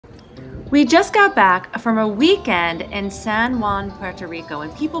We just got back from a weekend in San Juan, Puerto Rico,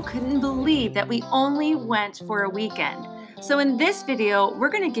 and people couldn't believe that we only went for a weekend. So in this video, we're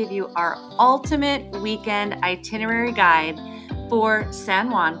going to give you our ultimate weekend itinerary guide for San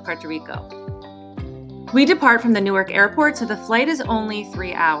Juan, Puerto Rico. We depart from the Newark Airport, so the flight is only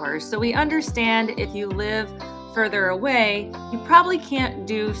 3 hours. So we understand if you live further away, you probably can't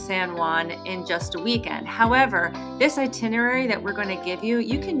do San Juan in just a weekend. However, this itinerary that we're going to give you,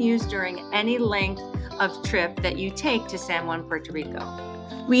 you can use during any length of trip that you take to San Juan, Puerto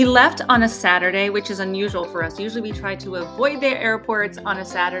Rico. We left on a Saturday, which is unusual for us. Usually we try to avoid the airports on a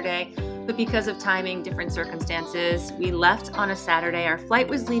Saturday, but because of timing, different circumstances, we left on a Saturday. Our flight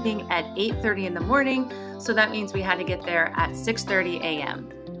was leaving at 8:30 in the morning, so that means we had to get there at 6:30 a.m.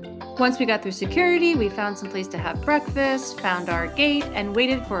 Once we got through security, we found some place to have breakfast, found our gate, and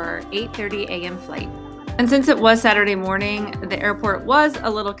waited for our 8:30 a.m. flight. And since it was Saturday morning, the airport was a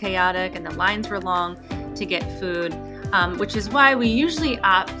little chaotic and the lines were long to get food, which is why we usually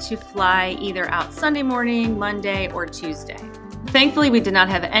opt to fly either out Sunday morning, Monday, or Tuesday. Thankfully, we did not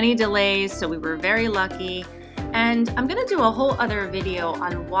have any delays, so we were very lucky. And I'm going to do a whole other video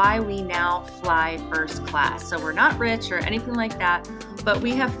on why we now fly first class. So we're not rich or anything like that, but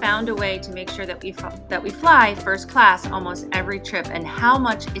we have found a way to make sure that we fly first class almost every trip, and how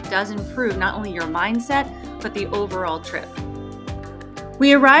much it does improve not only your mindset, but the overall trip.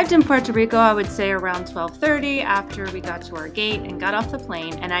 We arrived in Puerto Rico, I would say around 12:30 after we got to our gate and got off the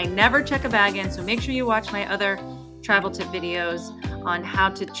plane. And I never check a bag in, so make sure you watch my other travel tip videos on how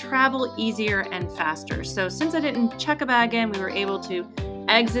to travel easier and faster. So since I didn't check a bag in, we were able to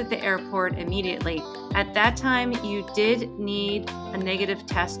exit the airport immediately. At that time, you did need a negative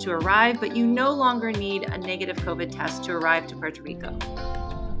test to arrive, but you no longer need a negative COVID test to arrive to Puerto Rico.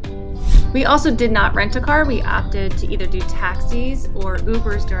 We also did not rent a car. We opted to either do taxis or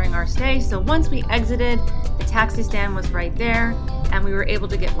Ubers during our stay. So once we exited, the taxi stand was right there, and we were able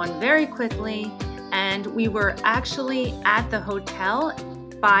to get one very quickly. And we were actually at the hotel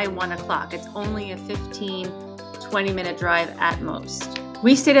by 1 o'clock. It's only a 15-20 minute drive at most.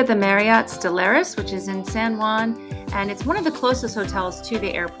 We stayed at the Marriott Stellaris, which is in San Juan, and it's one of the closest hotels to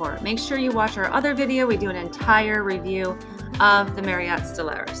the airport. Make sure you watch our other video. We do an entire review of the Marriott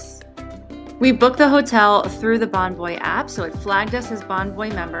Stellaris. We booked the hotel through the Bonvoy app, so it flagged us as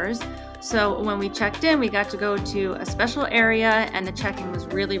Bonvoy members. So when we checked in, we got to go to a special area, and the check-in was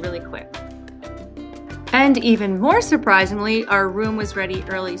really, really quick. And even more surprisingly, our room was ready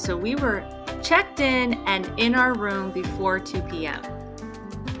early, so we were checked in and in our room before 2 p.m.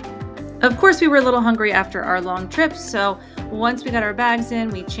 Of course, we were a little hungry after our long trip, so once we got our bags in,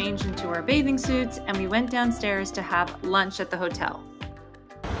 we changed into our bathing suits and we went downstairs to have lunch at the hotel.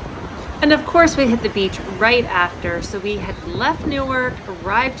 And of course, we hit the beach right after, so we had left Newark,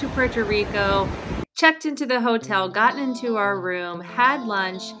 arrived to Puerto Rico, checked into the hotel, gotten into our room, had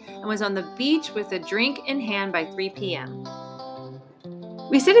lunch, and was on the beach with a drink in hand by 3 p.m.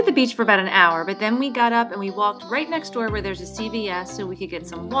 We stayed at the beach for about an hour, but then we got up and we walked right next door where there's a CVS so we could get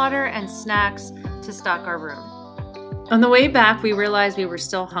some water and snacks to stock our room. On the way back, we realized we were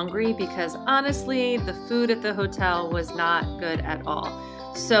still hungry because honestly, the food at the hotel was not good at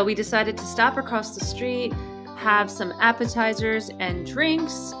all. So we decided to stop across the street, have some appetizers and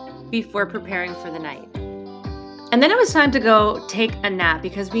drinks before preparing for the night. And then it was time to go take a nap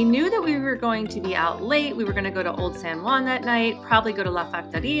because we knew that we were going to be out late. We were going to go to Old San Juan that night, probably go to La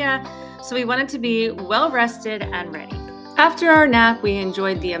Factoria. So we wanted to be well rested and ready. After our nap, we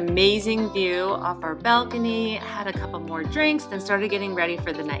enjoyed the amazing view off our balcony, had a couple more drinks, then started getting ready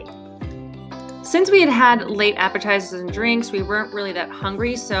for the night. Since we had had late appetizers and drinks, we weren't really that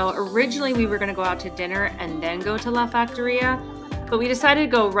hungry. So originally we were going to go out to dinner and then go to La Factoria. But we decided to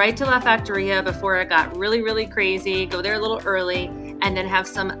go right to La Factoria before it got really, really crazy, go there a little early, and then have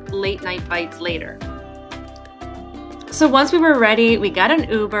some late night bites later. So once we were ready, we got an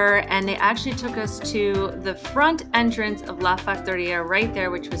Uber, and they actually took us to the front entrance of La Factoria right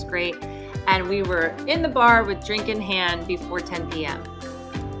there, which was great. And we were in the bar with drink in hand before 10 p.m.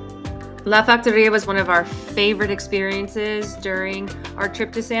 La Factoria was one of our favorite experiences during our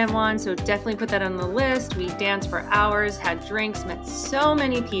trip to San Juan, so definitely put that on the list. We danced for hours, had drinks, met so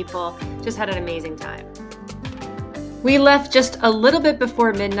many people, just had an amazing time. We left just a little bit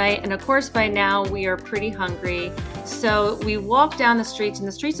before midnight, and of course by now we are pretty hungry. So we walked down the streets, and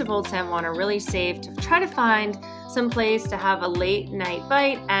the streets of Old San Juan are really safe, to try to find some place to have a late night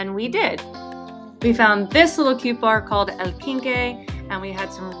bite, and we did. We found this little cute bar called El Quinque, and we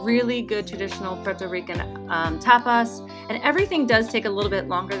had some really good traditional Puerto Rican tapas, and everything does take a little bit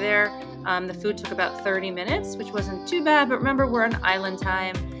longer there. The food took about 30 minutes, which wasn't too bad, but remember, we're on island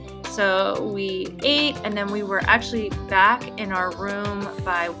time, So we ate, and then we were actually back in our room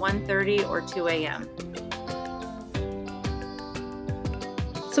by 1:30 or 2 a.m.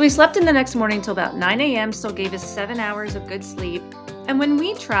 So we slept in the next morning till about 9 a.m., still gave us 7 hours of good sleep. And when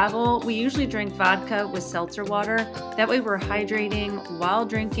we travel, we usually drink vodka with seltzer water. That way we're hydrating while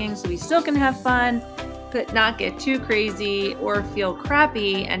drinking, so we still can have fun, but not get too crazy or feel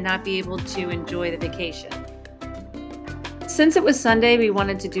crappy and not be able to enjoy the vacation. Since it was Sunday, we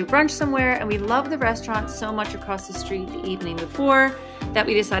wanted to do brunch somewhere, and we loved the restaurant so much across the street the evening before that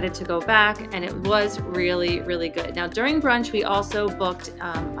we decided to go back, and it was really, really good. Now, during brunch, we also booked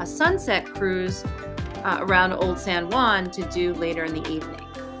a sunset cruise around Old San Juan to do later in the evening.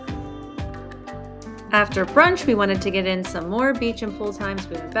 After brunch, we wanted to get in some more beach and pool time, so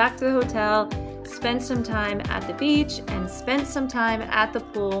we went back to the hotel, spent some time at the beach, and spent some time at the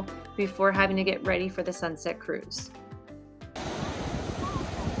pool before having to get ready for the sunset cruise.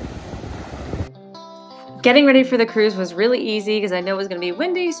 Getting ready for the cruise was really easy because I know it was going to be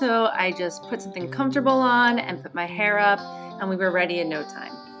windy, so I just put something comfortable on and put my hair up, and we were ready in no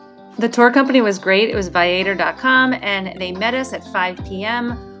time. The tour company was great. It was Viator.com, and they met us at 5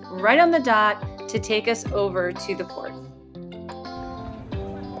 p.m. right on the dot to take us over to the port.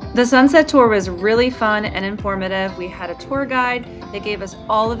 The sunset tour was really fun and informative. We had a tour guide that gave us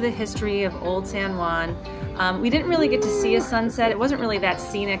all of the history of Old San Juan. We didn't really get to see a sunset. It wasn't really that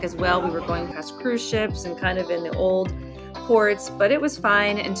scenic as well. We were going past cruise ships and kind of in the old ports, but it was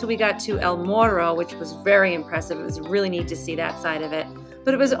fine until we got to El Morro, which was very impressive. It was really neat to see that side of it.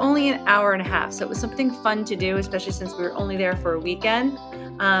 But it was only an hour and a half, so it was something fun to do, especially since we were only there for a weekend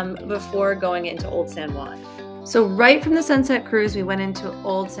before going into Old San Juan. So right from the sunset cruise, we went into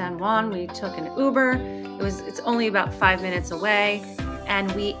Old San Juan. We took an Uber. It's only about 5 minutes away. And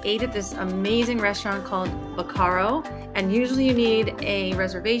we ate at this amazing restaurant called Baccaro. And usually you need a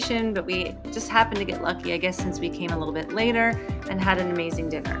reservation, but we just happened to get lucky, I guess, since we came a little bit later and had an amazing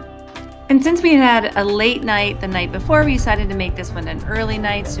dinner. And since we had a late night the night before, we decided to make this one an early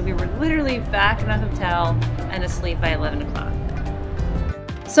night. So we were literally back in the hotel and asleep by 11 o'clock.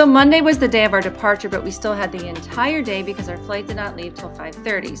 So Monday was the day of our departure, but we still had the entire day because our flight did not leave till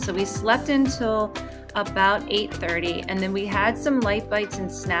 5:30. So we slept until about 8:30, and then we had some light bites and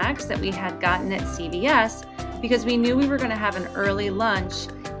snacks that we had gotten at CVS because we knew we were going to have an early lunch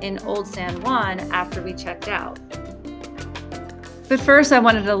in Old San Juan after we checked out. But first I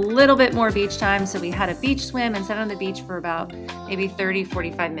wanted a little bit more beach time, so we had a beach swim and sat on the beach for about maybe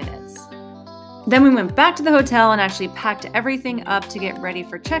 30-45 minutes. Then we went back to the hotel and actually packed everything up to get ready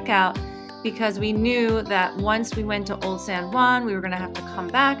for checkout because we knew that once we went to Old San Juan, we were going to have to come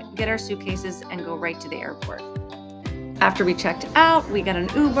back, get our suitcases, and go right to the airport. After we checked out, we got an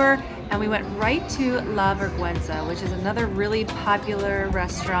Uber and we went right to La Vergüenza, which is another really popular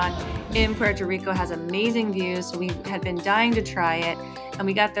restaurant in Puerto Rico. It has amazing views, so we had been dying to try it, and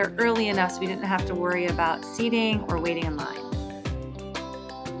we got there early enough so we didn't have to worry about seating or waiting in line.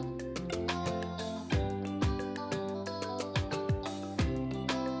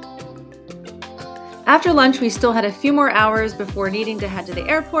 After lunch, we still had a few more hours before needing to head to the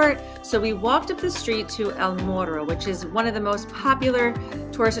airport, so we walked up the street to El Morro, which is one of the most popular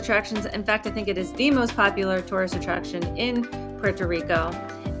tourist attractions. In fact, I think it is the most popular tourist attraction in Puerto Rico.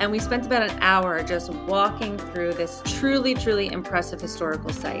 And we spent about an hour just walking through this truly, truly impressive historical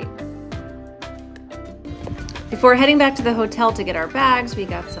site. Before heading back to the hotel to get our bags, we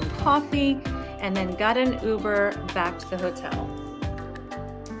got some coffee and then got an Uber back to the hotel.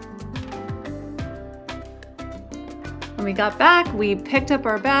 When we got back, we picked up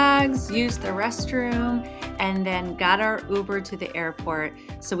our bags, used the restroom, and then got our Uber to the airport.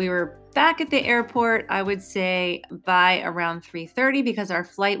 So we were back at the airport, I would say, by around 3:30 because our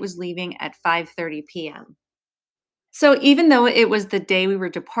flight was leaving at 5:30 p.m. So even though it was the day we were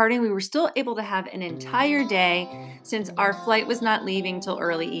departing, we were still able to have an entire day since our flight was not leaving till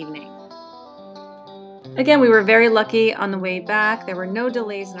early evening. Again, we were very lucky on the way back. There were no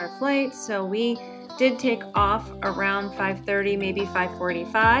delays in our flight, so we did take off around 5:30, maybe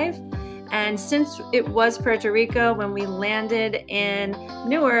 5:45. And since it was Puerto Rico, when we landed in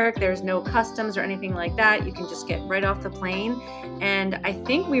Newark, there's no customs or anything like that. You can just get right off the plane. And I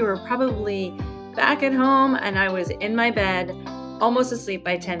think we were probably back at home and I was in my bed, almost asleep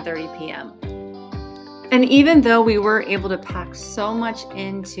by 10:30 p.m. And even though we were able to pack so much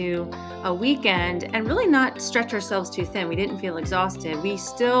into a weekend and really not stretch ourselves too thin, we didn't feel exhausted, we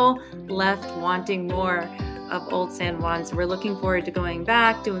still left wanting more of Old San Juan. So we're looking forward to going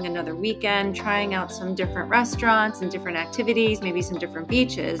back, doing another weekend, trying out some different restaurants and different activities, maybe some different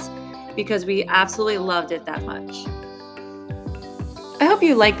beaches, because we absolutely loved it that much. I hope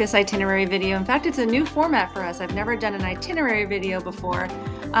you like this itinerary video. In fact, it's a new format for us. I've never done an itinerary video before.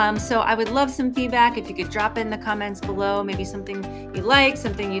 So I would love some feedback if you could drop in the comments below, maybe something you liked,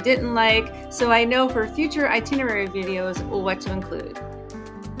 something you didn't like, so I know for future itinerary videos what to include.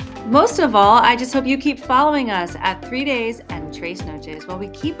 Most of all, I just hope you keep following us at 3 Days and Tres Noches while we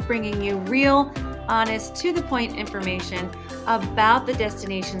keep bringing you real, honest, to-the-point information about the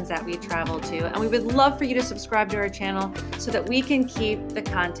destinations that we travel to. And we would love for you to subscribe to our channel so that we can keep the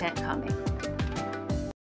content coming.